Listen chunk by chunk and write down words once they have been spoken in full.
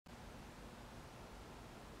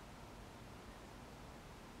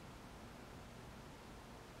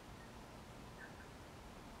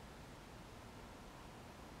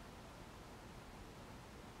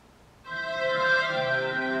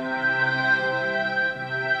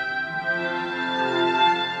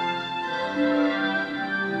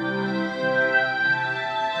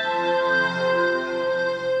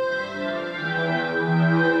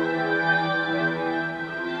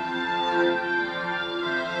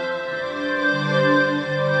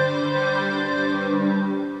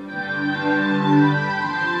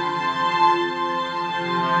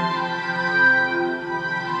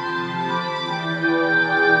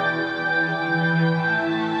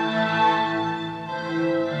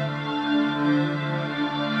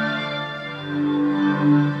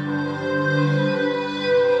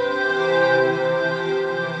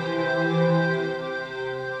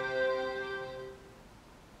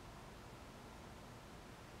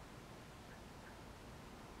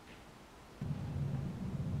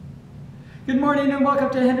Good morning and welcome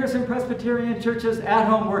to Henderson Presbyterian Church's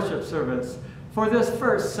at-home worship service for this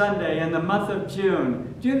first Sunday in the month of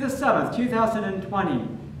June, June the 7th, 2020,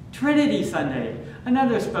 Trinity Sunday,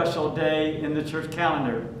 another special day in the church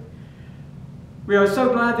calendar. We are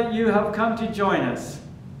so glad that you have come to join us.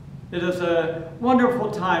 It is a wonderful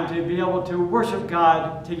time to be able to worship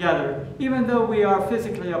God together. Even though we are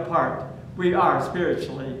physically apart, we are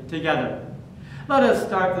spiritually together. Let us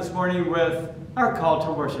start this morning with our call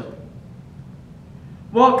to worship.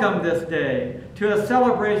 Welcome this day to a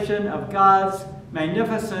celebration of God's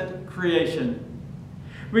magnificent creation.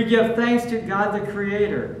 We give thanks to God the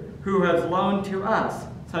Creator, who has loaned to us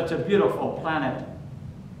such a beautiful planet.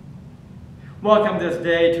 Welcome this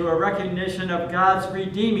day to a recognition of God's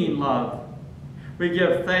redeeming love. We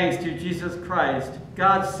give thanks to Jesus Christ,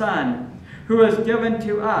 God's Son, who was given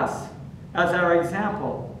to us as our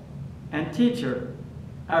example and teacher,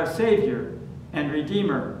 our Savior and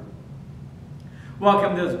Redeemer.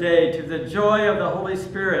 Welcome this day to the joy of the Holy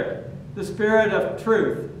Spirit, the Spirit of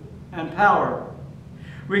truth and power.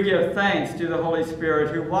 We give thanks to the Holy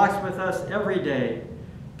Spirit who walks with us every day,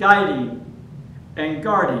 guiding and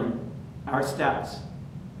guarding our steps.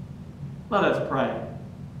 Let us pray.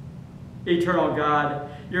 Eternal God,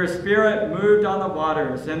 your Spirit moved on the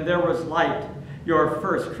waters, and there was light, your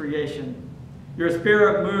first creation. Your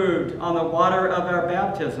Spirit moved on the water of our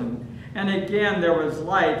baptism, and again there was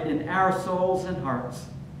light in our souls and hearts.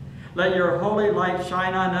 Let your holy light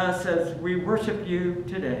shine on us as we worship you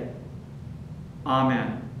today.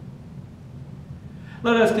 Amen.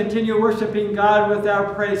 Let us continue worshiping God with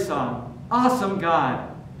our praise song, Awesome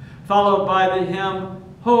God, followed by the hymn,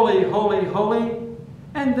 Holy, Holy, Holy,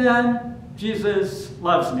 and then Jesus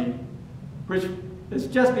Loves Me, which is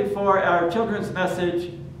just before our children's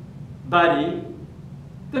message, Buddy,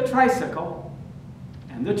 the Tricycle,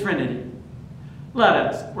 and the Trinity. Let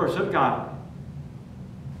us worship God.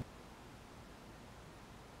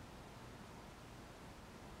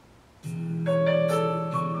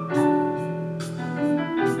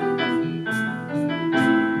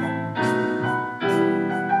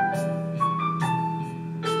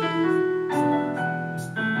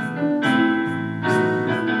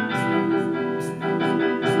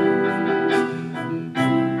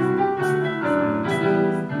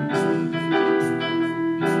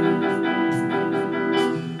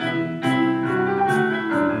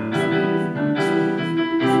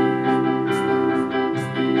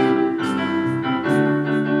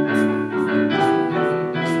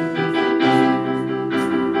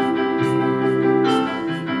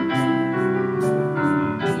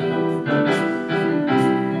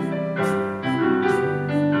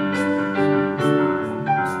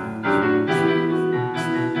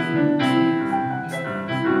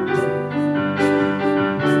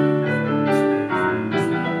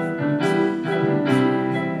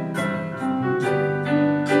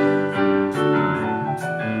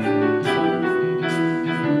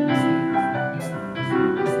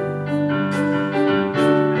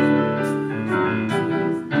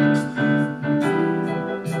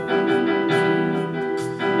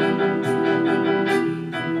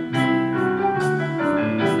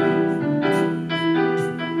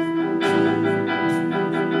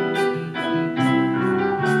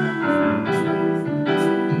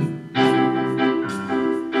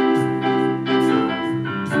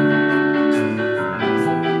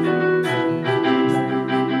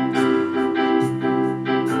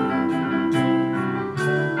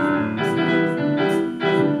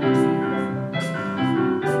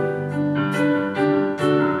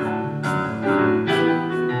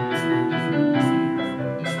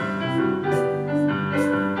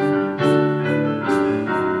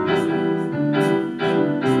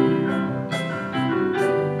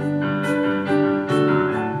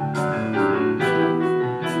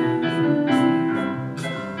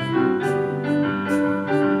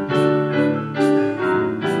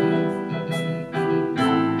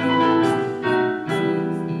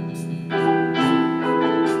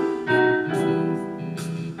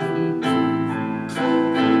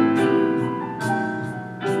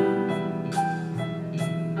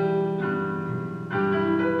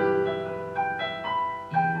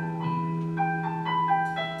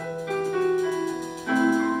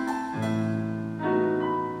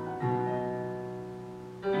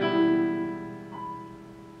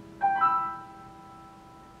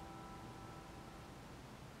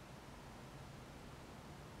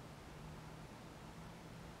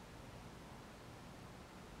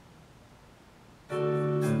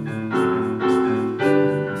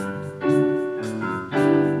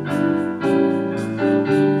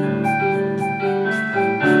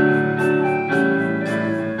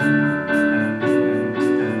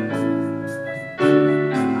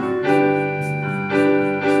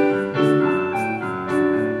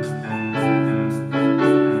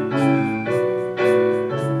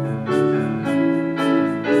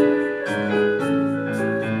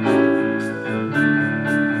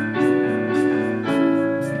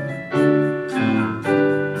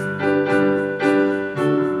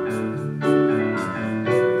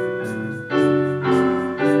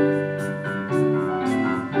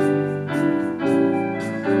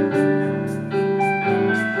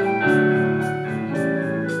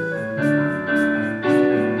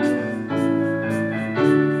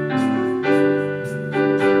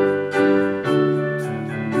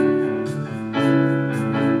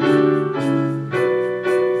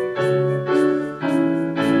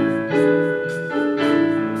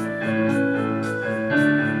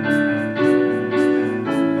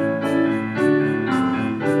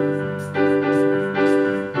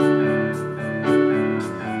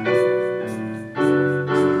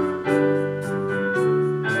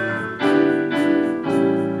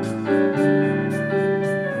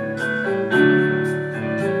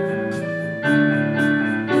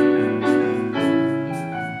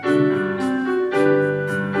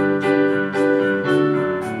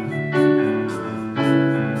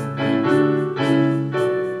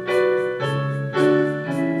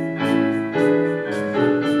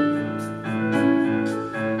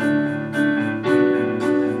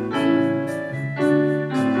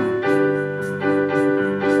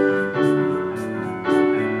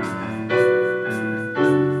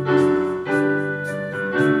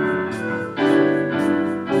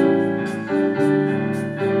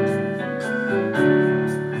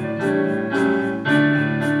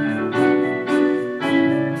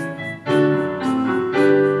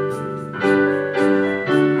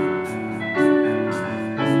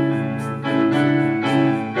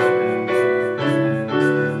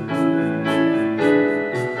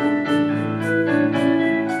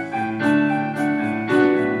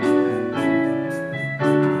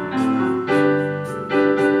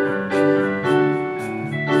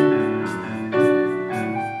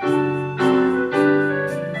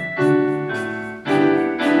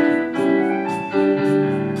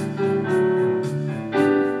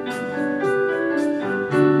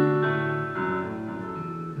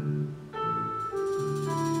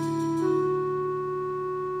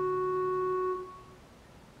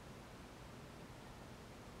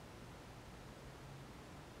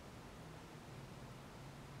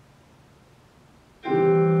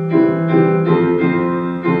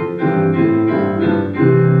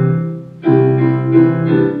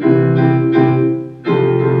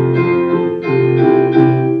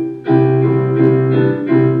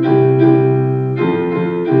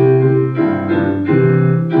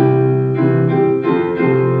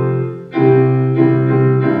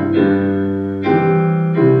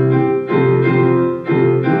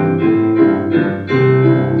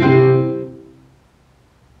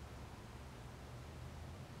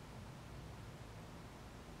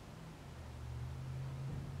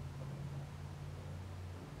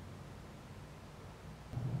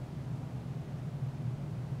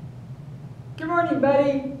 Good morning,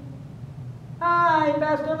 buddy. Hi,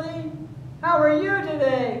 Pastor Lee. How are you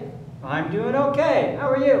today? I'm doing okay.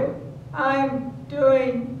 How are you? I'm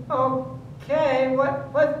doing okay.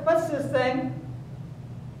 What's this thing?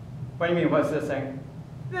 What do you mean, what's this thing?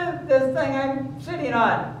 This thing I'm sitting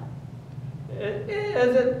on.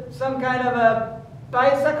 Is it some kind of a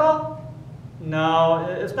bicycle? No,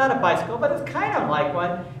 it's not a bicycle, but it's kind of like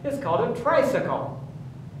one. It's called a tricycle.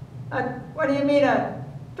 What do you mean a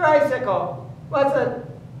tricycle? What's a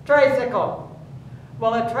tricycle?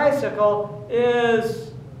 Well, a tricycle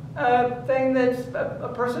is a thing that a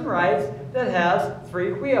person rides that has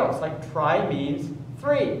 3 wheels. Like tri means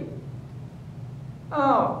 3.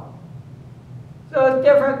 Oh, so it's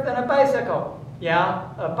different than a bicycle.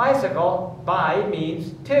 Yeah, a bicycle, bi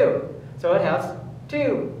means 2. So it has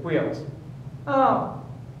 2 wheels. Oh,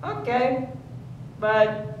 okay.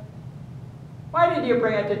 But why did you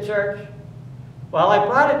bring it to church? Well, I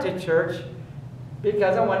brought it to church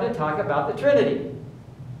because I wanted to talk about the Trinity.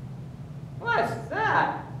 What's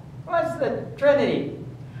that? What's the Trinity?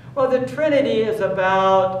 Well, the Trinity is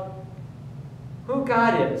about who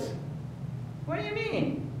God is. What do you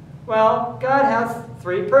mean? Well, God has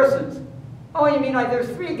 3 persons. Oh, you mean like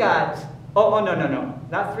there's 3 gods? Oh, no.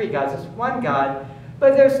 Not 3 gods, it's 1 God.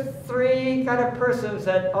 But there's 3 kind of persons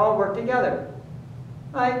that all work together.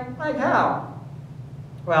 Like how?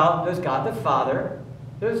 Well, there's God the Father,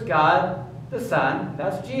 there's God the Son,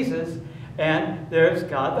 that's Jesus, and there's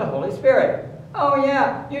God the Holy Spirit. Oh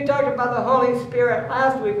yeah, you talked about the Holy Spirit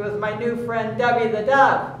last week with my new friend Debbie the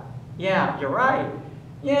Dove. Yeah, you're right.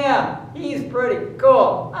 Yeah, he's pretty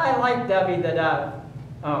cool. I like Debbie the Dove.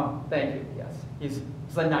 Oh, thank you, yes. He's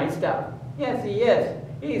a nice dove. Yes, he is.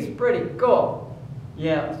 He's pretty cool.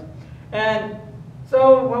 Yes. And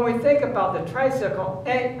so when we think about the tricycle,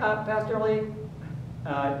 hey, Pastor Lee,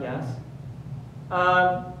 yes.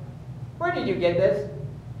 Where did you get this?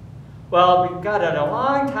 Well, we got it a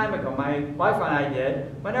long time ago. My wife and I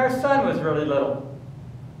did, when our son was really little.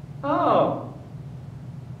 Oh,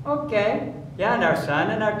 okay. Yeah, and our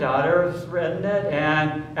son and our daughter has ridden it,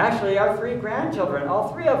 and actually our 3 grandchildren,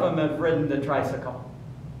 all 3 of them have ridden the tricycle.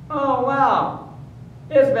 Oh, wow.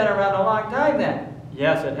 It's been around a long time then.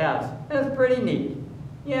 Yes, it has. It's pretty neat.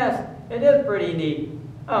 Yes, it is pretty neat.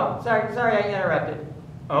 Oh, sorry I interrupted.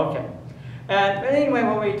 Okay. But anyway,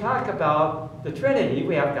 when we talk about the Trinity,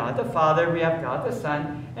 we have God the Father, we have God the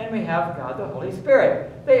Son, and we have God the Holy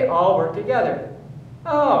Spirit. They all work together.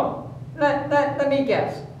 Oh, let me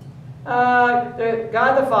guess. God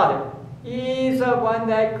the Father, He's the one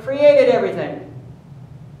that created everything.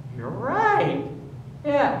 You're right.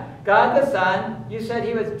 Yeah. God the Son, you said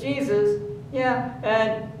He was Jesus. Yeah.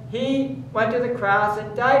 And He went to the cross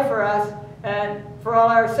and died for us and for all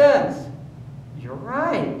our sins. You're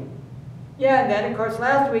right. Yeah, and then, of course,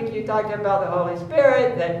 last week you talked about the Holy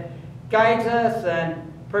Spirit that guides us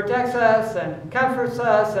and protects us and comforts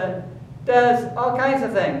us and does all kinds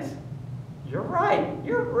of things. You're right.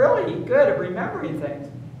 You're really good at remembering things.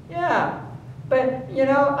 Yeah. But, you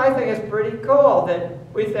know, I think it's pretty cool that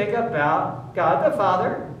we think about God the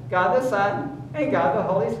Father, God the Son, and God the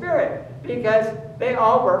Holy Spirit because they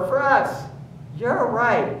all work for us. You're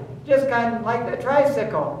right. Just kind of like the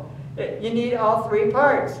tricycle. You need all 3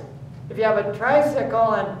 parts. If you have a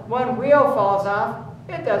tricycle and 1 wheel falls off,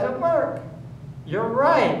 it doesn't work. You're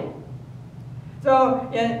right. So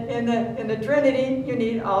in the Trinity, you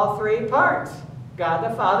need all 3 parts. God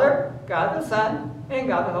the Father, God the Son, and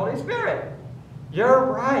God the Holy Spirit. You're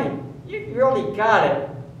right. You really got it,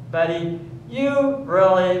 buddy. You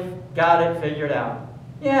really got it figured out.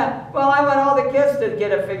 Yeah, well, I want all the kids to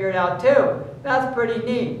get it figured out too. That's pretty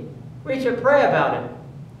neat. We should pray about it.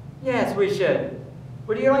 Yes, we should.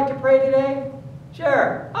 Would you like to pray today?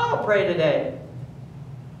 Sure, I'll pray today.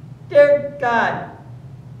 Dear God,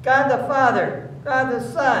 God the Father, God the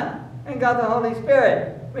Son, and God the Holy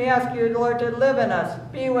Spirit, we ask you, Lord, to live in us,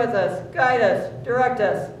 be with us, guide us, direct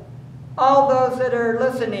us. All those that are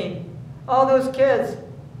listening, all those kids,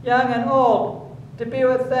 young and old, to be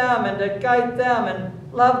with them and to guide them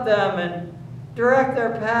and love them and direct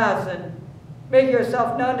their paths and make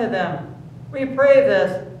yourself known to them. We pray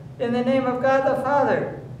this in the name of God the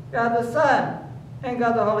Father, God the Son, and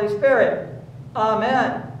God the Holy Spirit.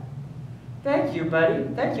 Amen. Thank you, buddy.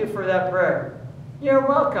 Thank you for that prayer. You're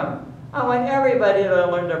welcome. I want everybody to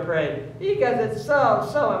learn to pray because it's so,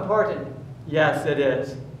 so important. Yes, it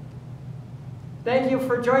is. Thank you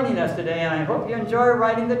for joining us today, and I hope you enjoy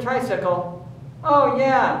riding the tricycle. Oh,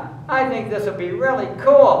 yeah. I think this will be really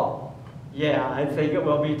cool. Yeah, I think it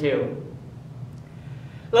will be too.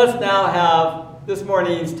 Let's now have this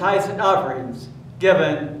morning's tithes and offerings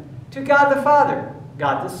given to God the Father,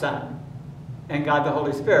 God the Son, and God the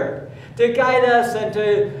Holy Spirit to guide us and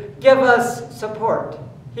to give us support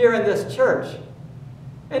here in this church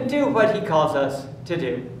and do what he calls us to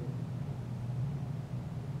do.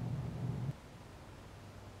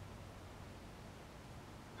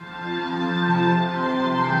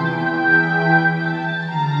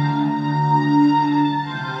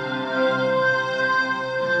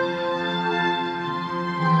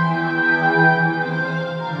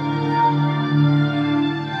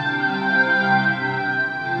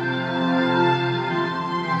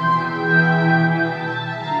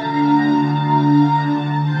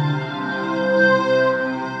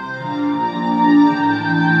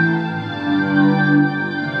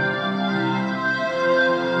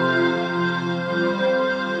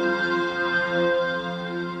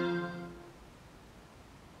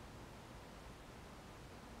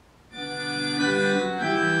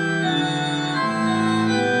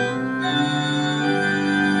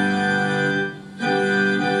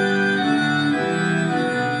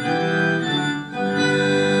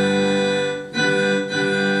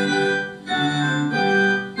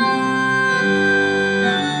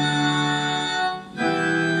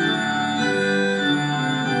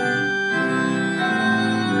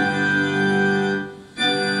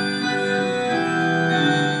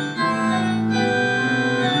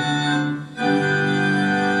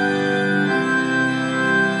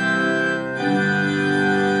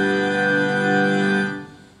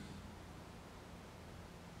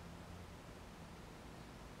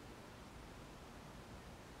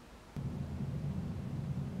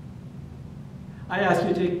 I ask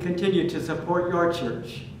you to continue to support your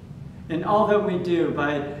church in all that we do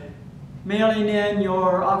by mailing in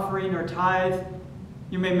your offering or tithe.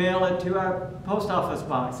 You may mail it to our post office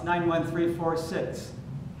box, 91346,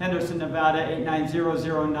 Henderson, Nevada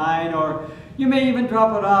 89009, or you may even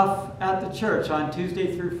drop it off at the church on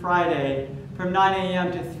Tuesday through Friday from 9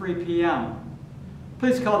 a.m. to 3 p.m.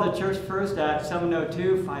 Please call the church first at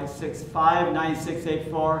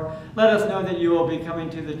 702-565-9684. Let us know that you will be coming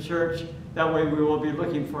to the church. That way we will be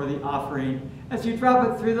looking for the offering as you drop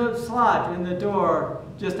it through the slot in the door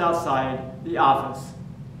just outside the office.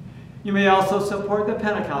 You may also support the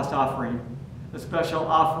Pentecost offering, a special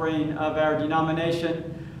offering of our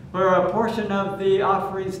denomination, where a portion of the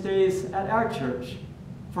offering stays at our church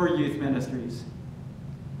for youth ministries.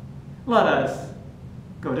 Let us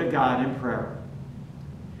go to God in prayer.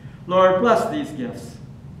 Lord, bless these gifts,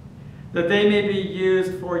 that they may be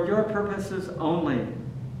used for your purposes only.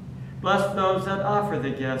 Bless those that offer the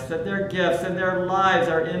gifts, that their gifts and their lives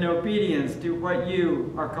are in obedience to what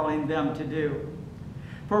you are calling them to do.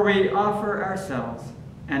 For we offer ourselves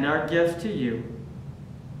and our gifts to you.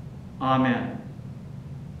 Amen.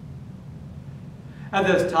 At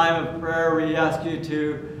this time of prayer, we ask you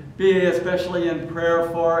to be especially in prayer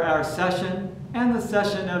for our session and the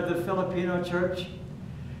session of the Filipino church.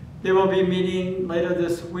 They will be meeting later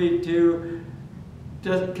this week to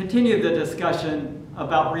continue the discussion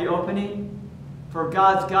about reopening, for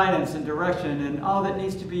God's guidance and direction and all that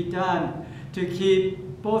needs to be done to keep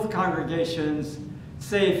both congregations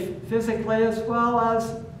safe physically as well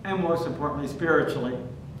as, and most importantly, spiritually.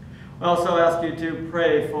 We also ask you to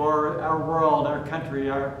pray for our world, our country,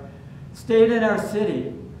 our state, and our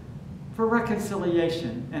city for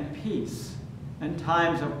reconciliation and peace in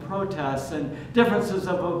times of protests and differences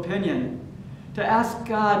of opinion, to ask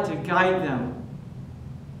God to guide them,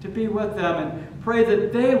 to be with them, and pray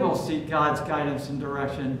that they will seek God's guidance and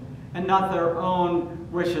direction and not their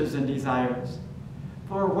own wishes and desires.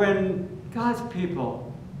 For when God's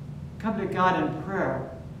people come to God in prayer,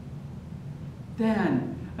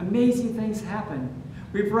 then amazing things happen.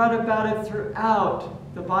 We've read about it throughout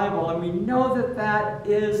the Bible, and we know that that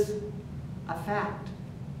is a fact.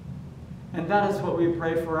 And that is what we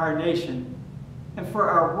pray for our nation and for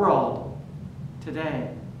our world today.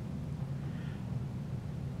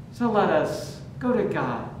 So let us go to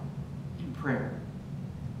God in prayer.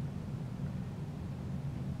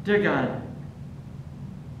 Dear God,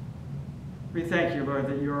 we thank you, Lord,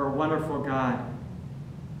 that you are a wonderful God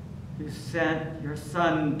who sent your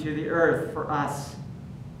Son to the earth for us,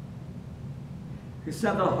 who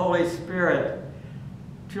sent the Holy Spirit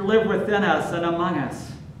to live within us and among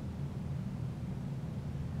us.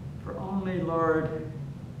 For only, Lord,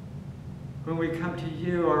 when we come to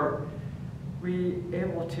you are we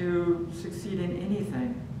able to succeed in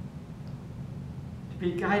anything, to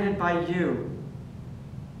be guided by you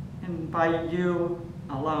and by you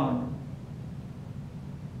alone.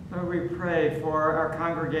 Lord, we pray for our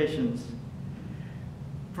congregations,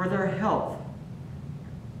 for their health,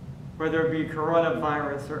 whether it be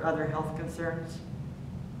coronavirus or other health concerns,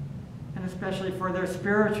 and especially for their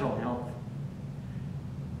spiritual health,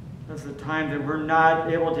 as the time that we're not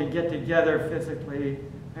able to get together physically,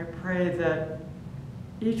 I pray that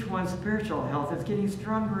each one's spiritual health is getting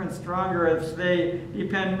stronger and stronger as they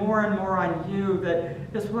depend more and more on you. That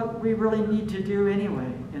is what we really need to do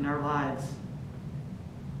anyway in our lives.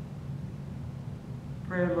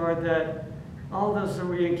 Pray, Lord, that all those that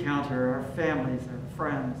we encounter, our families, our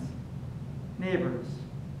friends, neighbors,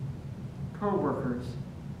 co-workers,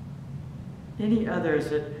 any others,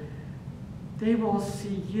 that they will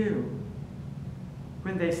see you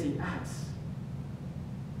when they see us.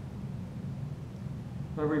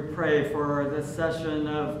 Lord, we pray for the session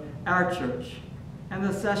of our church and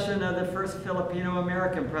the session of the First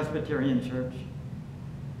Filipino-American Presbyterian Church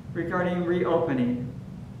regarding reopening.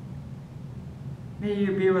 May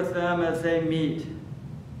you be with them as they meet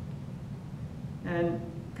and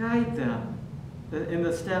guide them in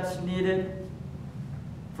the steps needed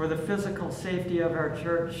for the physical safety of our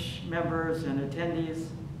church members and attendees,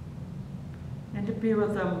 and to be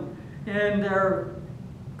with them in their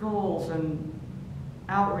goals and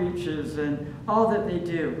outreaches and all that they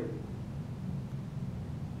do.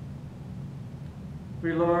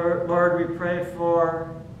 Lord, we pray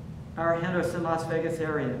for our Henderson, Las Vegas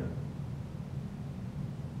area,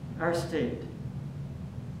 our state,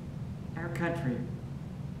 our country,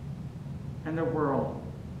 and the world,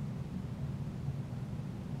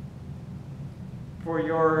 for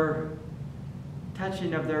your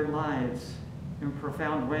touching of their lives in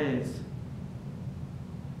profound ways,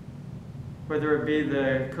 whether it be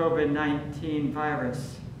the COVID-19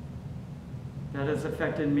 virus that has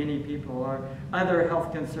affected many people or other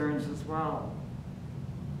health concerns as well.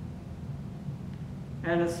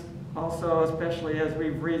 And it's also, especially as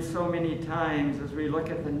we've read so many times, as we look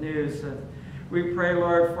at the news, we pray,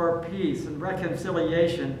 Lord, for peace and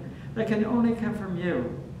reconciliation that can only come from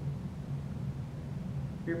you.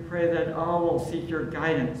 We pray that all will seek your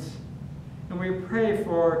guidance. And we pray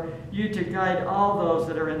for you to guide all those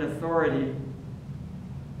that are in authority,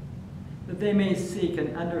 that they may seek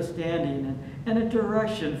an understanding and a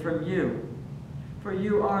direction from you. For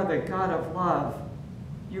you are the God of love.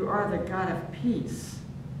 You are the God of peace.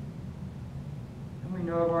 And we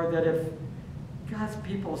know, Lord, that if God's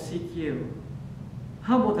people seek you,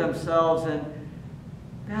 humble themselves and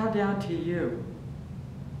bow down to you,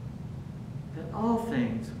 that all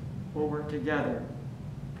things will work together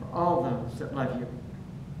for all those that love you.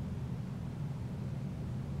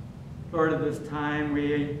 Lord, at this time,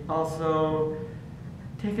 we also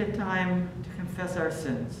take a time to confess our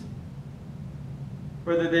sins,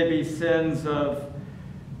 whether they be sins of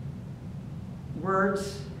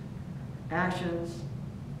words, actions,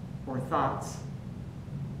 or thoughts.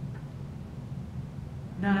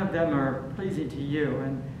 None of them are pleasing to you,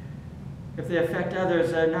 and if they affect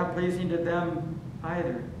others, they're not pleasing to them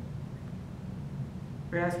either.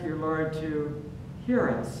 We ask you, Lord, to hear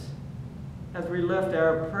us as we lift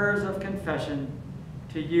our prayers of confession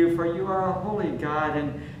to you, for you are a holy God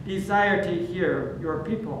and desire to hear your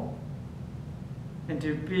people and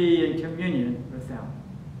to be in communion with them.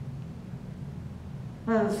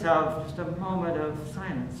 Let us have just a moment of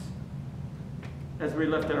silence as we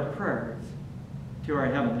lift our prayers to our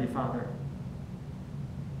Heavenly Father.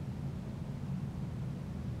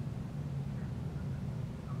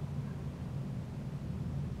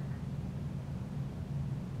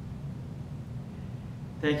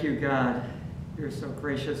 Thank you, God. You're so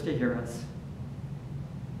gracious to hear us,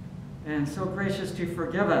 and so gracious to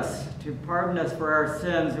forgive us, to pardon us for our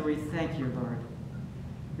sins, and we thank you, Lord.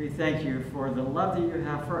 We thank you for the love that you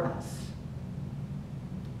have for us.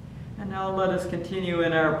 And now let us continue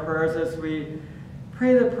in our prayers as we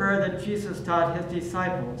pray the prayer that Jesus taught his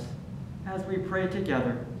disciples as we pray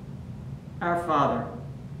together. Our Father,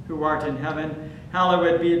 who art in heaven,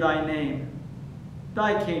 hallowed be thy name.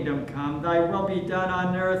 Thy kingdom come, thy will be done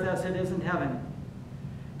on earth as it is in heaven.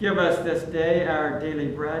 Give us this day our daily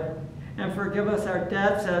bread, and forgive us our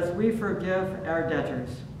debts as we forgive our debtors.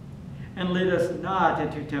 And lead us not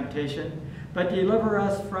into temptation, but deliver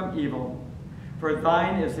us from evil. For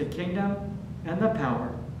thine is the kingdom, and the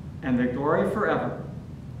power, and the glory forever.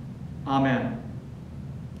 Amen.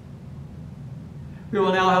 We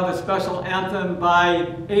will now have a special anthem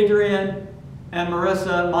by Adrienne and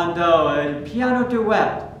Marissa Mondeau, a piano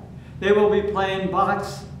duet. They will be playing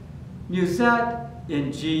Bach's Musette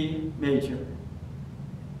in G major.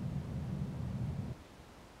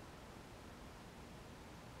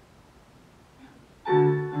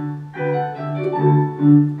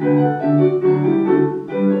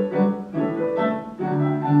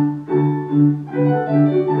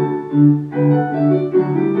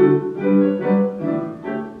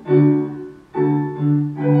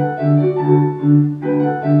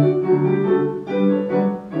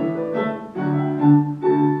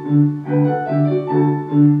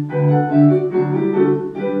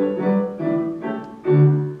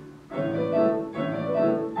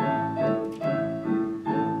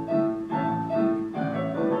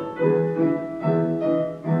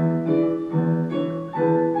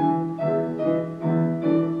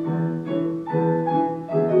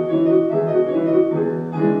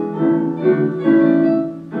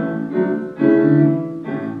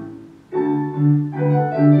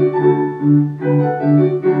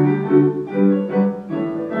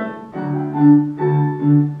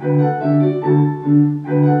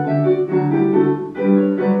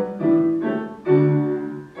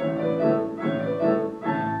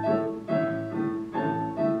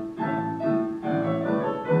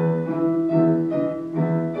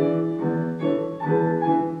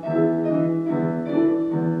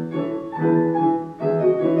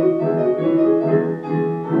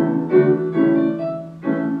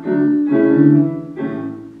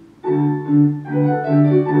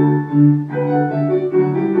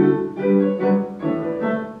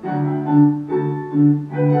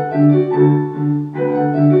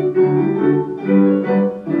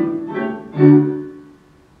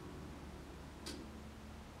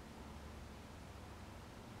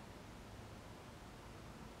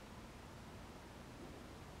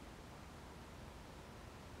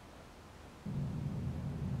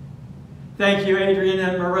 Thank you, Adrienne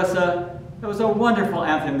and Marissa. It was a wonderful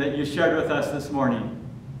anthem that you shared with us this morning.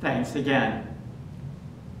 Thanks again.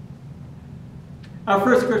 Our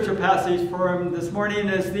first scripture passage for this morning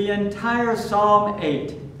is the entire Psalm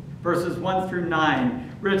 8, verses 1 through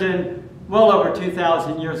 9, written well over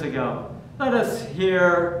 2,000 years ago. Let us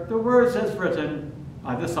hear the words as written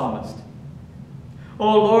by the psalmist.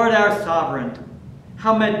 O Lord, our sovereign,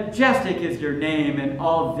 how majestic is your name in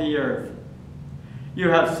all the earth. You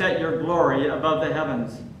have set your glory above the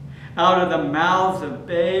heavens. Out of the mouths of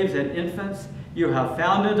babes and infants, you have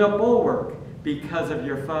founded a bulwark because of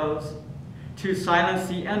your foes, to silence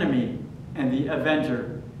the enemy and the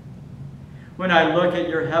avenger. When I look at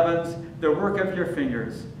your heavens, the work of your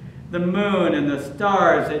fingers, the moon and the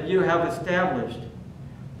stars that you have established,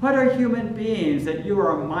 what are human beings that you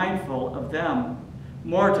are mindful of them,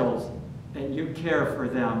 mortals that you care for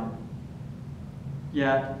them?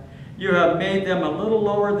 Yet, you have made them a little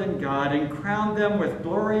lower than God and crowned them with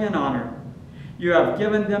glory and honor. You have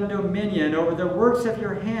given them dominion over the works of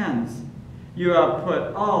your hands. You have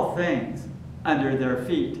put all things under their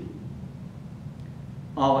feet.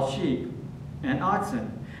 All sheep and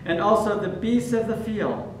oxen, and also the beasts of the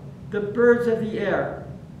field, the birds of the air,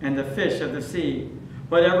 and the fish of the sea,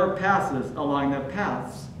 whatever passes along the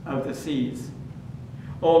paths of the seas.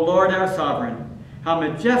 O Lord, our sovereign, how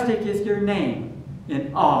majestic is your name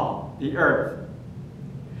in all the earth.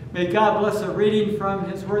 May God bless the reading from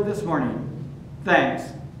his word this morning.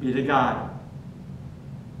 Thanks be to God.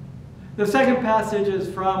 The second passage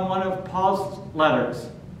is from one of Paul's letters,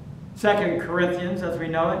 2 Corinthians as we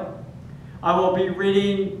know it. I will be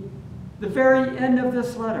reading the very end of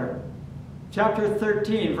this letter, chapter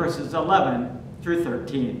 13, verses 11 through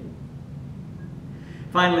 13.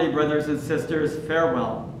 Finally, brothers and sisters,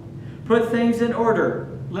 farewell. Put things in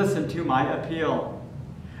order. Listen to my appeal.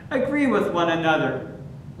 Agree with one another.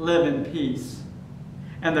 Live in peace.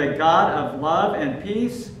 And the God of love and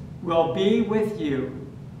peace will be with you.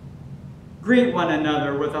 Greet one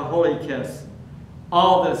another with a holy kiss.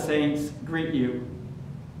 All the saints greet you.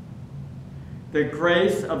 The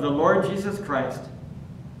grace of the Lord Jesus Christ,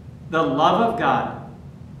 the love of God,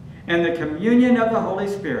 and the communion of the Holy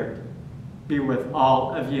Spirit be with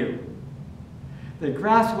all of you. The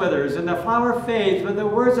grass withers and the flower fades, but the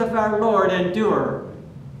words of our Lord endure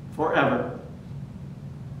forever.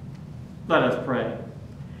 Let us pray.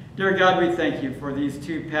 Dear God, we thank you for these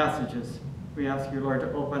two passages. We ask you, Lord,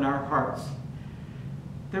 to open our hearts,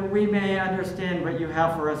 that we may understand what you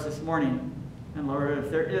have for us this morning. And Lord,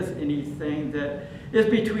 if there is anything that is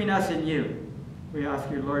between us and you, we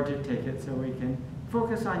ask you, Lord, to take it so we can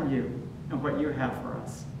focus on you and what you have for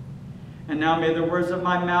us. And now may the words of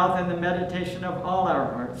my mouth and the meditation of all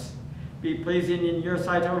our hearts be pleasing in your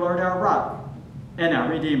sight, O Lord, our rock and our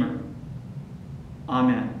Redeemer.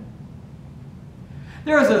 Amen.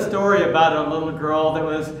 There was a story about a little girl that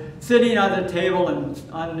was sitting on the table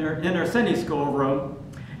in her Sunday school room,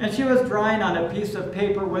 and she was drawing on a piece of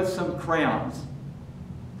paper with some crayons.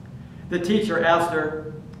 The teacher asked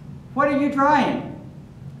her, "What are you drawing?"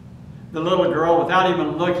 The little girl, without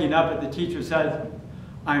even looking up at the teacher, said,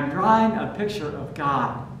 "I'm drawing a picture of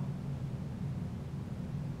God."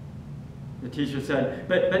 The teacher said,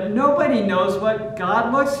 but nobody knows what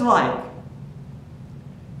God looks like.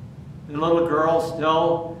 The little girl,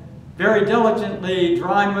 still very diligently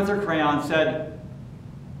drawing with her crayon, said,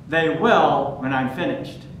 "They will when I'm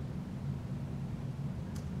finished."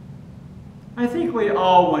 I think we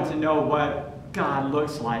all want to know what God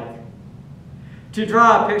looks like. To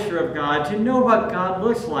draw a picture of God, to know what God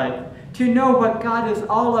looks like, to know what God is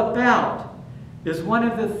all about, is one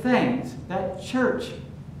of the things that church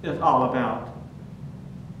is all about.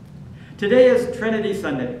 Today is Trinity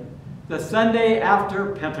Sunday, the Sunday after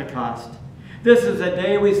Pentecost. This is a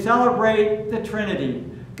day we celebrate the Trinity,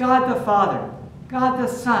 God the Father, God the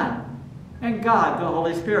Son, and God the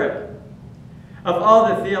Holy Spirit. Of all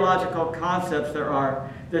the theological concepts there are,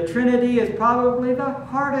 the Trinity is probably the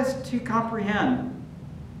hardest to comprehend.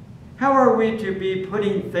 How are we to be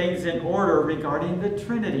putting things in order regarding the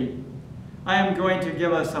Trinity? I am going to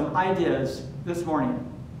give us some ideas this morning.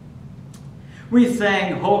 We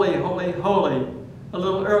sang Holy, Holy, Holy a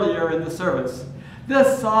little earlier in the service.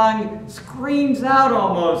 This song screams out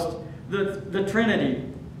almost the Trinity.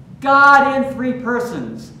 God in three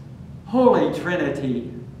persons, Holy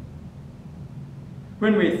Trinity.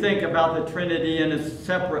 When we think about the Trinity in its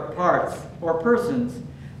separate parts or persons,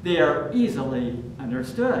 they are easily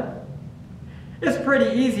understood. It's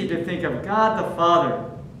pretty easy to think of God the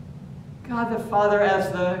Father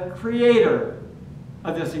as the creator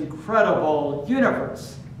of this incredible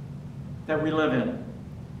universe that we live in.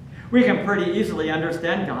 We can pretty easily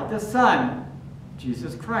understand God the Son,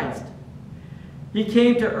 Jesus Christ. He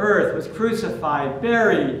came to earth, was crucified,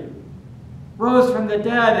 buried, rose from the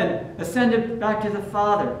dead, and ascended back to the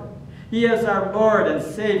Father. He is our Lord and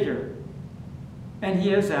Savior, and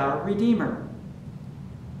He is our Redeemer.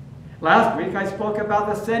 Last week I spoke about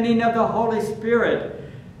the sending of the Holy Spirit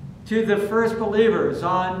to the first believers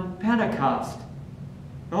on Pentecost.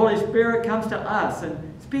 The Holy Spirit comes to us and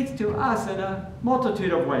speaks to us in a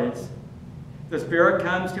multitude of ways. The Spirit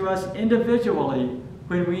comes to us individually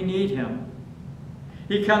when we need Him.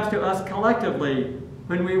 He comes to us collectively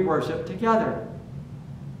when we worship together.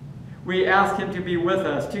 We ask Him to be with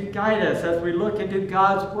us, to guide us as we look into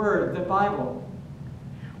God's Word, the Bible.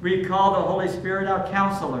 We call the Holy Spirit our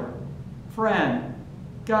counselor, friend,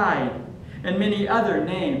 guide, and many other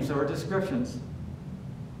names or descriptions.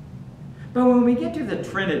 But when we get to the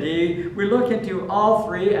Trinity, we look into all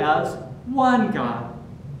three as one God,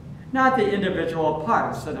 not the individual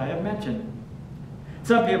parts that I have mentioned.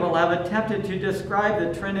 Some people have attempted to describe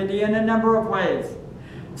the Trinity in a number of ways.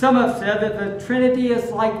 Some have said that the Trinity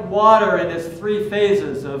is like water in its three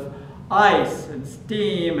phases of ice and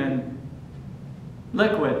steam and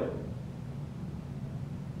liquid.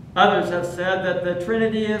 Others have said that the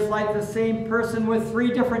Trinity is like the same person with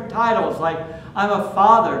three different titles, like I'm a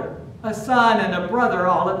father, a son, and a brother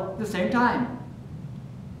all at the same time.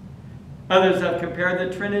 Others have compared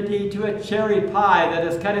the Trinity to a cherry pie that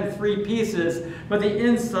is cut in three pieces, but the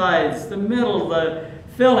insides, the middle, the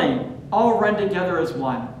filling, all run together as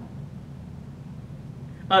one.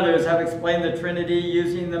 Others have explained the Trinity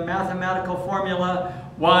using the mathematical formula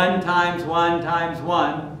 1 times 1 times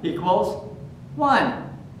 1 equals 1.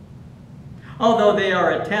 Although they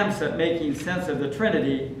are attempts at making sense of the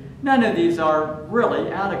Trinity, none of these are really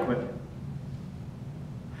adequate.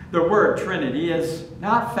 The word Trinity is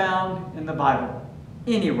not found in the Bible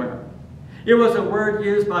anywhere. It was a word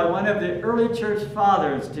used by one of the early church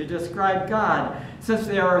fathers to describe God, since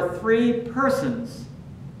there are three persons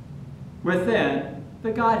within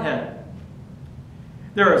the Godhead.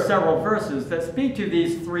 There are several verses that speak to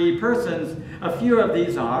these three persons. A few of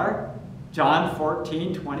these are John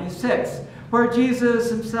 14:26, where Jesus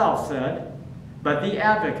himself said, "But the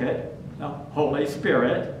Advocate, the Holy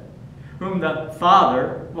Spirit, whom the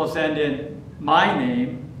Father will send in my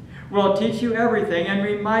name, will teach you everything and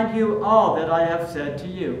remind you all that I have said to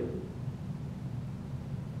you."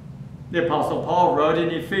 The Apostle Paul wrote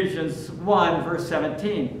in Ephesians 1, verse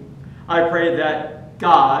 17, "I pray that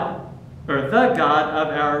God, or the God of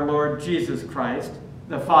our Lord Jesus Christ,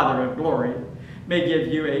 the Father of glory, may give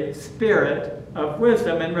you a spirit of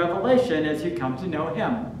wisdom and revelation as you come to know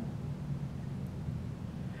Him."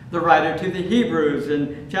 The writer to the Hebrews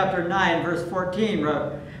in chapter 9, verse 14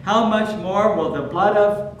 wrote, "How much more will the blood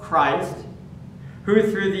of Christ, who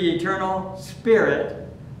through the eternal Spirit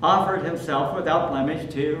offered Himself without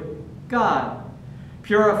blemish to God,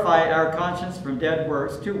 purify our conscience from dead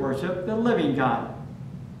works to worship the living God?"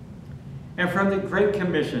 And from the Great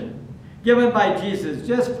Commission, given by Jesus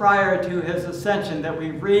just prior to His ascension that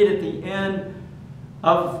we read at the end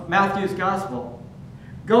of Matthew's Gospel,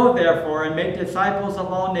 "Go therefore and make disciples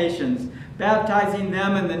of all nations, baptizing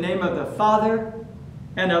them in the name of the Father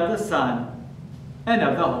and of the Son and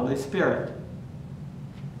of the Holy Spirit."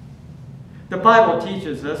 The Bible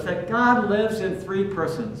teaches us that God lives in three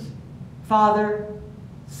persons: Father,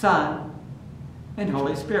 Son, and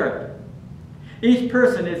Holy Spirit. Each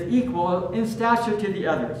person is equal in stature to the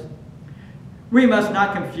others. We must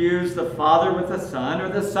not confuse the Father with the Son or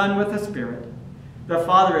the Son with the Spirit. The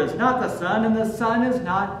Father is not the Son, and the Son is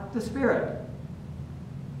not the Spirit.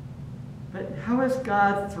 But how is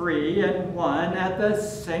God three and one at the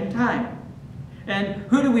same time? And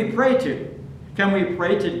who do we pray to? Can we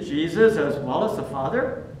pray to Jesus as well as the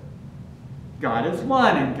Father? God is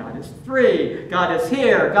one and God is three. God is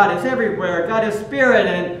here, God is everywhere, God is spirit,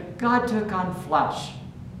 and God took on flesh.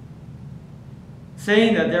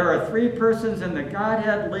 Saying that there are three persons in the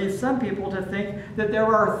Godhead leads some people to think that there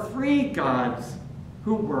are three gods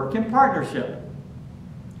who work in partnership.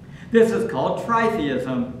 This is called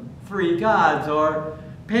tritheism, three gods, or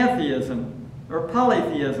pantheism, or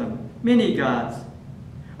polytheism, many gods,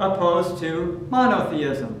 opposed to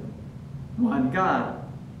monotheism, one God.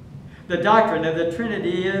 The doctrine of the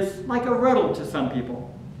Trinity is like a riddle to some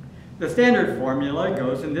people. The standard formula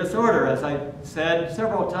goes in this order, as I said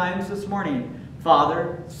several times this morning: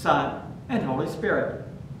 Father, Son, and Holy Spirit.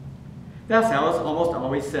 That's how it's almost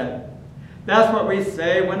always said. That's what we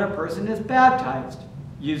say when a person is baptized,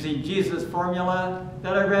 using Jesus' formula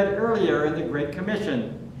that I read earlier in the Great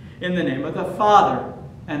Commission, in the name of the Father,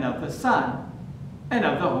 and of the Son, and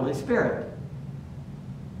of the Holy Spirit.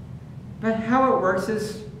 But how it works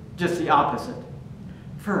is just the opposite.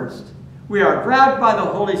 First, we are grabbed by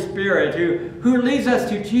the Holy Spirit who leads us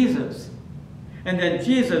to Jesus, and then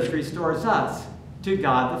Jesus restores us to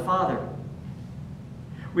God the Father.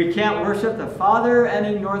 We can't worship the Father and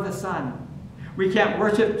ignore the Son. We can't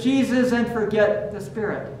worship Jesus and forget the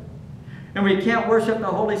Spirit. And we can't worship the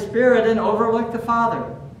Holy Spirit and overlook the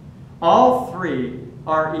Father. All three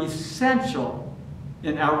are essential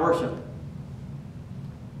in our worship.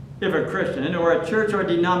 If a Christian, or a church or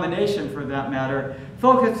denomination for that matter,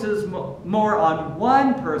 focuses more on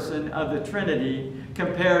one person of the Trinity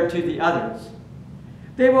compared to the others,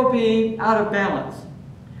 they will be out of balance.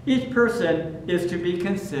 Each person is to be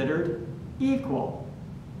considered equal.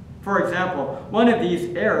 For example, one of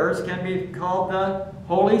these errors can be called the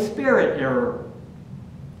Holy Spirit error.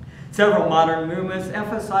 Several modern movements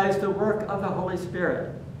emphasize the work of the Holy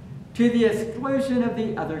Spirit to the exclusion of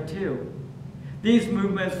the other two. These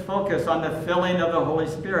movements focus on the filling of the Holy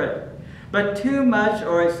Spirit, but too much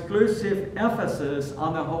or exclusive emphasis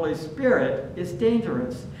on the Holy Spirit is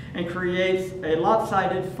dangerous and creates a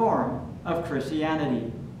lopsided form of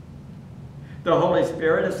Christianity. The Holy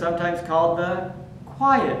Spirit is sometimes called the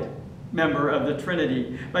quiet member of the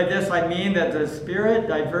Trinity. By this I mean that the Spirit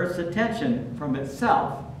diverts attention from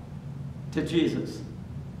itself to Jesus.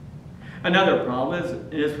 Another problem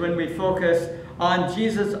is when we focus on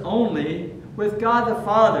Jesus only, with God the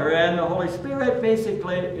Father and the Holy Spirit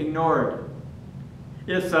basically ignored.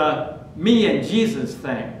 It's a me and Jesus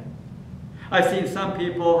thing. I've seen some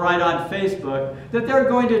people write on Facebook that they're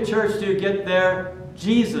going to church to get their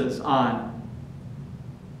Jesus on.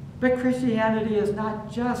 But Christianity is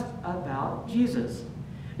not just about Jesus.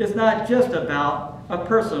 It's not just about a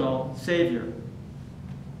personal Savior.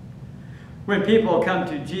 When people come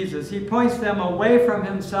to Jesus, he points them away from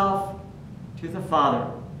himself to the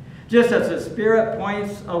Father, just as the Spirit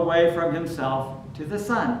points away from himself to the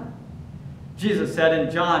Son. Jesus said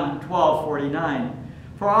in John 12:49,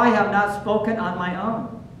 "For I have not spoken on my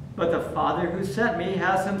own, but the Father who sent me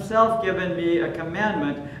has himself given me a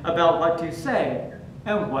commandment about what to say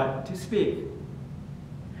and what to speak."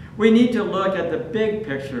 We need to look at the big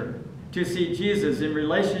picture to see Jesus in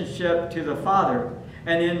relationship to the Father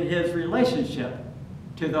and in his relationship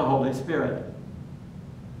to the Holy Spirit.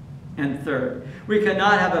 And third, we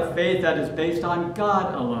cannot have a faith that is based on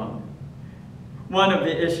God alone. One of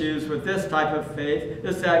the issues with this type of faith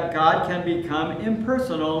is that God can become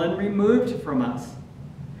impersonal and removed from us.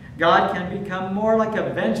 God can become more like a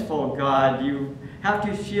vengeful God you have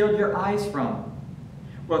to shield your eyes from.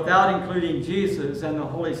 Without including Jesus and the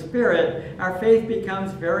Holy Spirit, our faith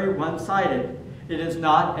becomes very one-sided. It is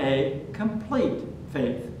not a complete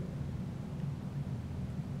faith.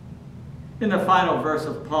 In the final verse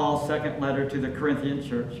of Paul's second letter to the Corinthian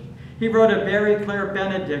church, he wrote a very clear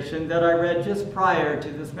benediction that I read just prior to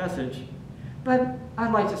this message, but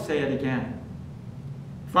I'd like to say it again.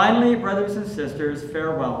 "Finally, brothers and sisters,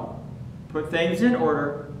 farewell. Put things in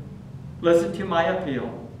order. Listen to my appeal.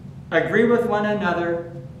 Agree with one another.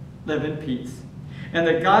 Live in peace. And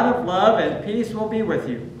the God of love and peace will be with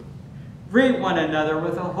you. Greet one another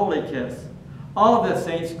with a holy kiss. All the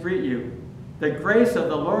saints greet you. The grace of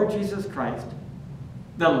the Lord Jesus Christ,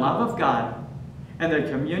 the love of God, and the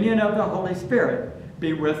communion of the Holy Spirit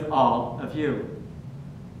be with all of you."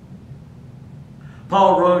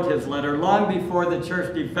 Paul wrote his letter long before the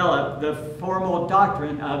church developed the formal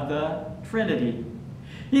doctrine of the Trinity.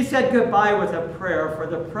 He said goodbye with a prayer for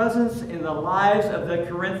the presence in the lives of the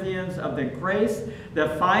Corinthians of the grace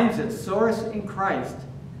that finds its source in Christ,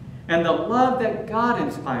 and the love that God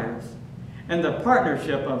inspires, and the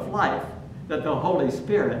partnership of life that the Holy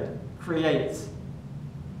Spirit creates.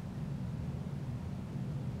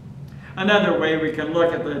 Another way we can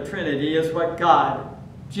look at the Trinity is what God,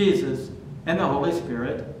 Jesus, and the Holy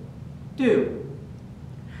Spirit do.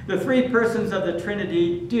 The three persons of the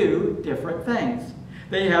Trinity do different things.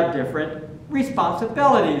 They have different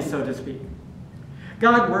responsibilities, so to speak.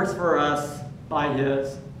 God works for us by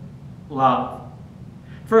his love.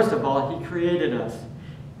 First of all, he created us.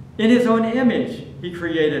 In his own image, he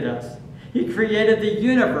created us. He created the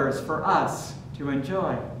universe for us to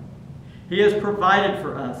enjoy. He has provided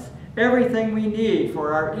for us everything we need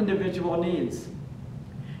for our individual needs.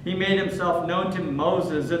 He made himself known to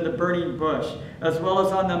Moses in the burning bush, as well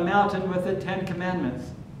as on the mountain with the 10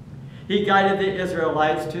 Commandments. He guided the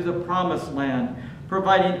Israelites to the promised land,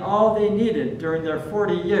 providing all they needed during their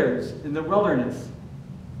 40 years in the wilderness.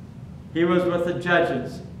 He was with the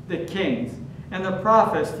judges, the kings, and the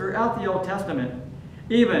prophets throughout the Old Testament,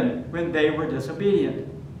 even when they were disobedient.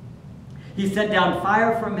 He sent down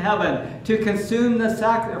fire from heaven to consume the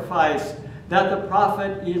sacrifice that the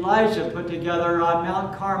prophet Elijah put together on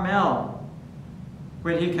Mount Carmel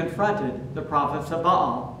when he confronted the prophets of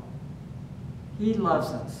Baal. He loves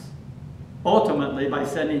us, ultimately by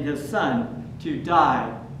sending his Son to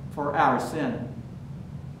die for our sin.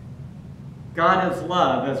 God is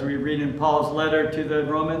love, as we read in Paul's letter to the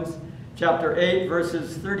Romans, chapter 8,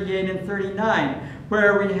 verses 38 and 39,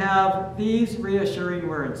 where we have these reassuring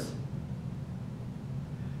words.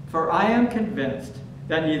 For I am convinced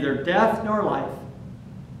that neither death nor life,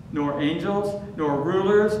 nor angels, nor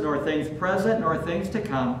rulers, nor things present, nor things to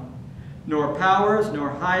come, nor powers, nor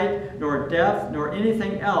height, nor depth, nor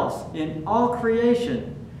anything else in all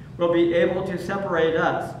creation will be able to separate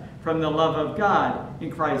us from the love of God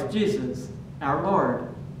in Christ Jesus, our Lord.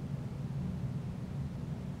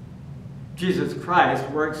 Jesus Christ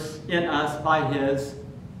works in us by his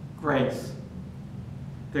grace.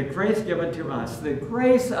 The grace given to us, the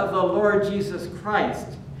grace of the Lord Jesus Christ,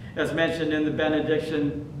 as mentioned in the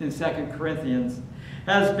benediction in 2 Corinthians,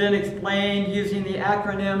 has been explained using the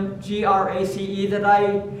acronym GRACE that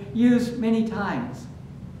I use many times.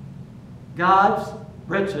 God's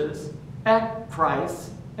riches at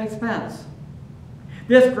Christ's expense.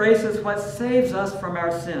 This grace is what saves us from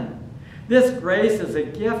our sin. This grace is a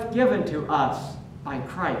gift given to us by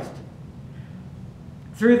Christ.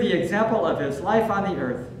 Through the example of his life on the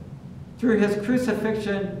earth, through his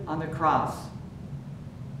crucifixion on the cross,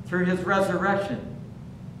 through his resurrection,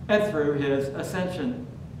 and through his ascension.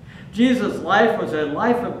 Jesus' life was a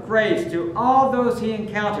life of grace to all those he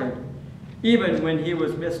encountered, even when he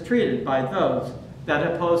was mistreated by those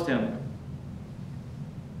that opposed him.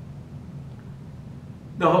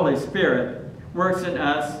 The Holy Spirit works in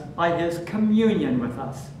us by his communion with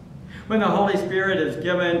us. When the Holy Spirit is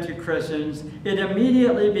given to Christians, it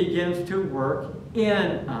immediately begins to work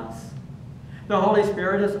in us. The Holy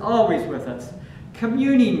Spirit is always with us,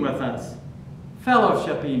 communing with us,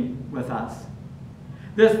 fellowshipping with us.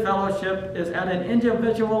 This fellowship is at an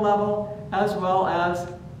individual level as well as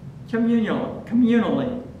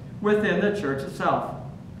communally within the church itself.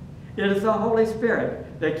 It is the Holy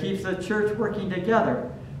Spirit that keeps the church working together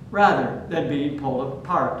rather than being pulled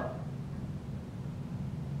apart.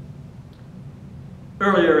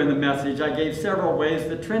 Earlier in the message, I gave several ways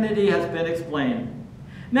the Trinity has been explained.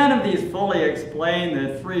 None of these fully explain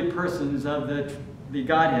the three persons of the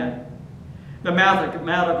Godhead. The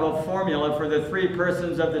mathematical formula for the three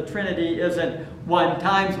persons of the Trinity isn't 1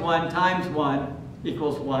 times 1 times 1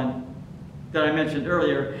 equals 1 that I mentioned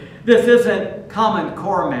earlier. This isn't Common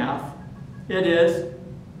Core math. It is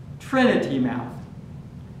Trinity math.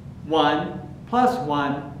 1 plus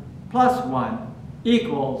 1 plus 1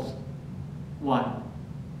 equals 1.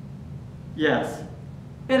 Yes,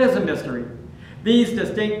 it is a mystery. These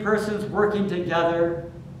distinct persons working together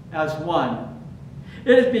as one.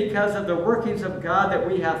 It is because of the workings of God that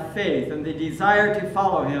we have faith and the desire to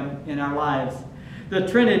follow him in our lives. The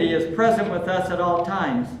Trinity is present with us at all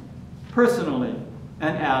times, personally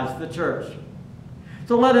and as the church.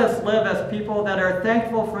 So let us live as people that are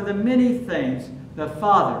thankful for the many things the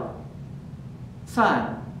Father,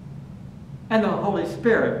 Son, and the Holy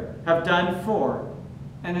Spirit have done for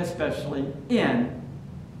and especially in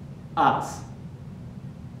us.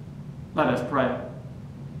 Let us pray.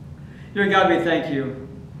 Dear God, we thank you.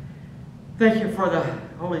 Thank you for the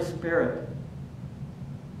Holy Spirit.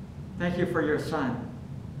 Thank you for your Son.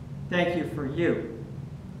 Thank you for you.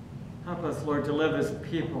 Help us, Lord, to live as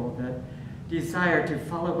people that desire to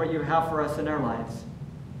follow what you have for us in our lives.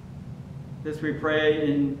 This we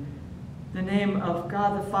pray in the name of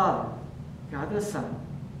God the Father, God the Son,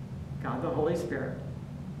 God the Holy Spirit.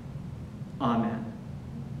 Amen.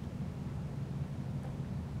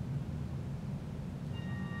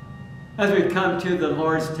 As we come to the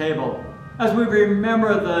Lord's table, as we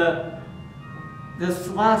remember this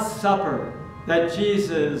Last Supper that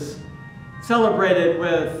Jesus celebrated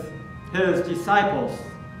with his disciples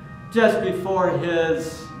just before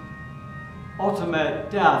his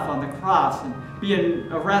ultimate death on the cross and being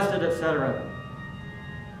arrested, etc.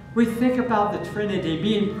 We think about the Trinity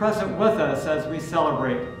being present with us as we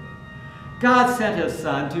celebrate. God sent his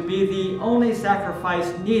Son to be the only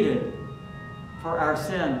sacrifice needed for our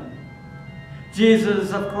sin.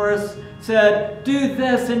 Jesus, of course, said, "Do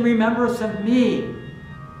this in remembrance of me,"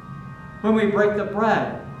 when we break the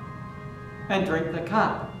bread and drink the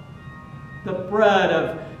cup. The bread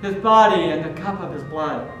of his body and the cup of his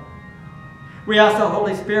blood. We ask the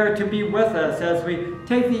Holy Spirit to be with us as we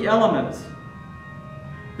take the elements.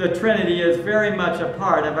 The Trinity is very much a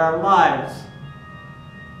part of our lives.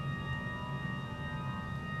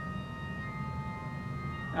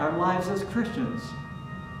 Our lives as Christians.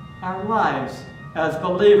 Our lives as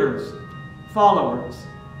believers, followers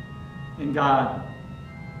in God.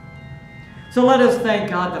 So let us thank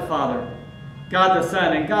God the Father, God the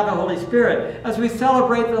Son, and God the Holy Spirit as we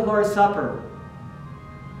celebrate the Lord's Supper.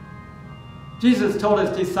 Jesus told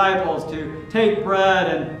his disciples to take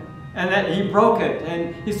bread and that he broke it.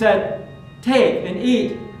 And he said, "Take and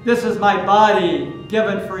eat. This is my body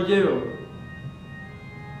given for you."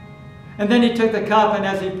 And then he took the cup, and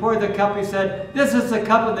as he poured the cup, he said, "This is the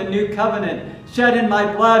cup of the new covenant, shed in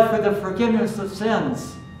my blood for the forgiveness of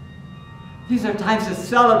sins." These are times to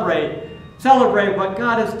celebrate what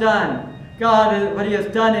God has done. What he has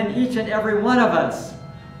done in each and every one of us.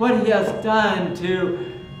 What he has done to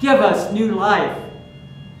give us new life.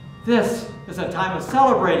 This is a time of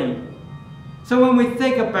celebrating. So when we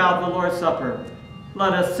think about the Lord's Supper,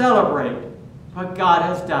 let us celebrate what God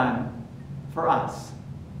has done for us.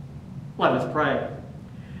 Let us pray.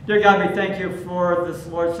 Dear God, we thank you for this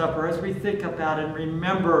Lord's Supper as we think about and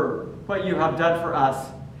remember what you have done for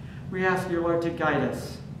us. We ask you, Lord, to guide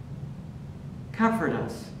us, comfort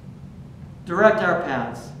us, direct our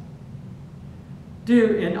paths.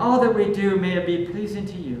 In all that we do, may it be pleasing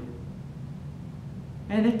to you.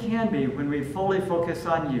 And it can be when we fully focus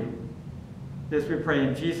on you. This we pray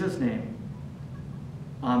in Jesus' name.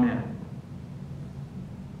 Amen.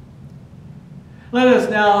 Let us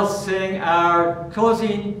now sing our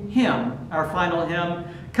closing hymn, our final hymn,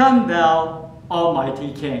 "Come Thou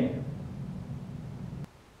Almighty King."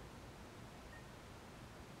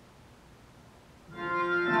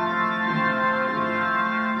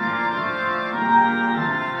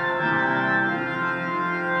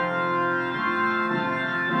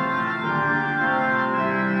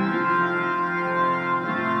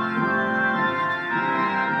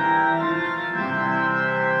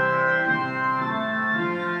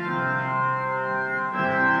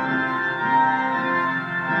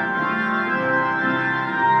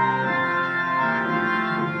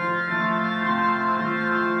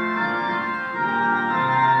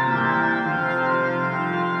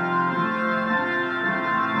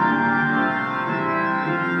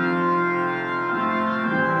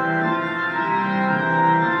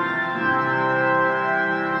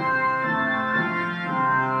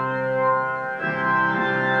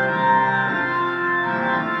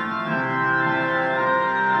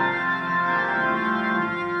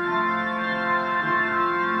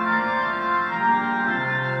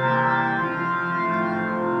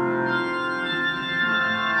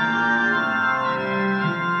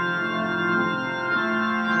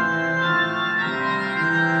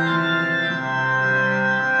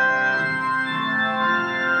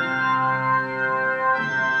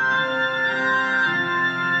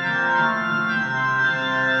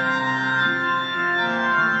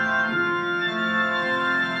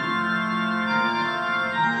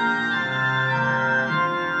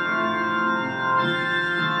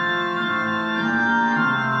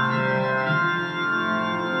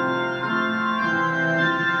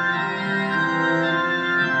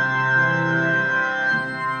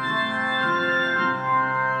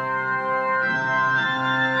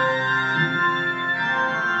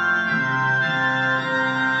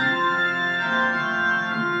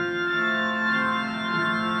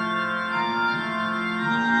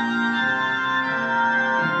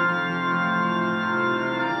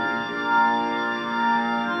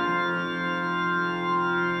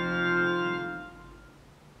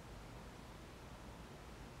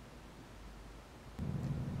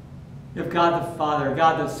 If God the Father,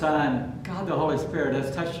 God the Son, God the Holy Spirit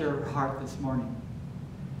has touched your heart this morning,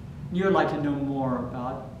 you would like to know more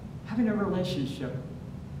about having a relationship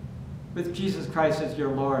with Jesus Christ as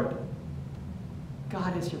your Lord,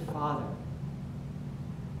 God is your Father,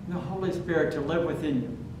 and the Holy Spirit to live within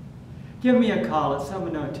you, give me a call at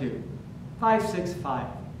 702-565-9228.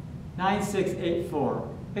 9684,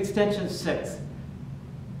 extension 6.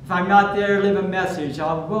 If I'm not there, leave a message.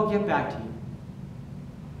 We'll get back to you.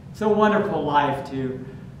 It's a wonderful life to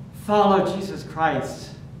follow Jesus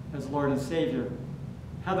Christ as Lord and Savior.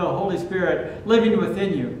 Have the Holy Spirit living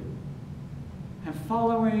within you and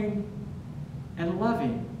following and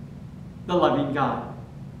loving the loving God.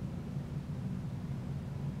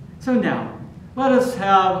 So now, let us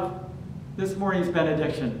have this morning's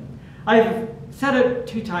benediction. I've said it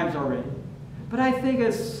 2 times already, but I think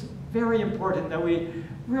it's very important that we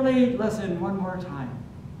really listen one more time.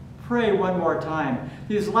 Pray one more time.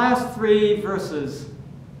 These last 3 verses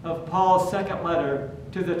of Paul's second letter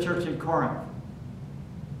to the church in Corinth.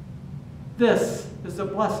 This is the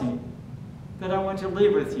blessing that I want to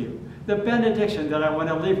leave with you, the benediction that I want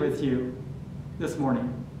to leave with you this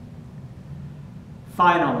morning.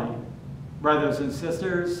 Finally, brothers and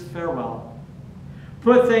sisters, farewell.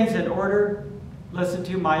 Put things in order. Listen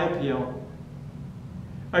to my appeal.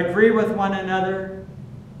 Agree with one another.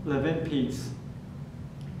 Live in peace.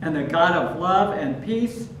 And the God of love and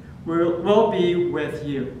peace will be with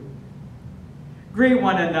you. Greet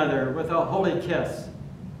one another with a holy kiss.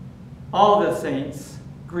 All the saints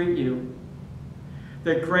greet you.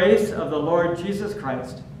 The grace of the Lord Jesus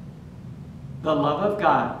Christ, the love of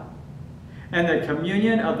God, and the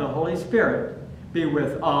communion of the Holy Spirit be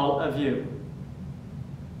with all of you.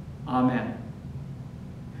 Amen.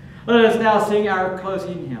 Let us now sing our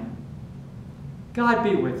closing hymn. God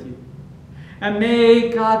be with you, and may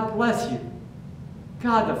God bless you.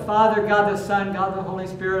 God the Father, God the Son, God the Holy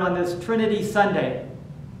Spirit on this Trinity Sunday,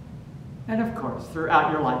 and of course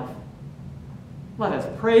throughout your life. Let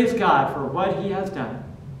us praise God for what he has done.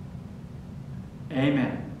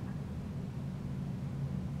 Amen.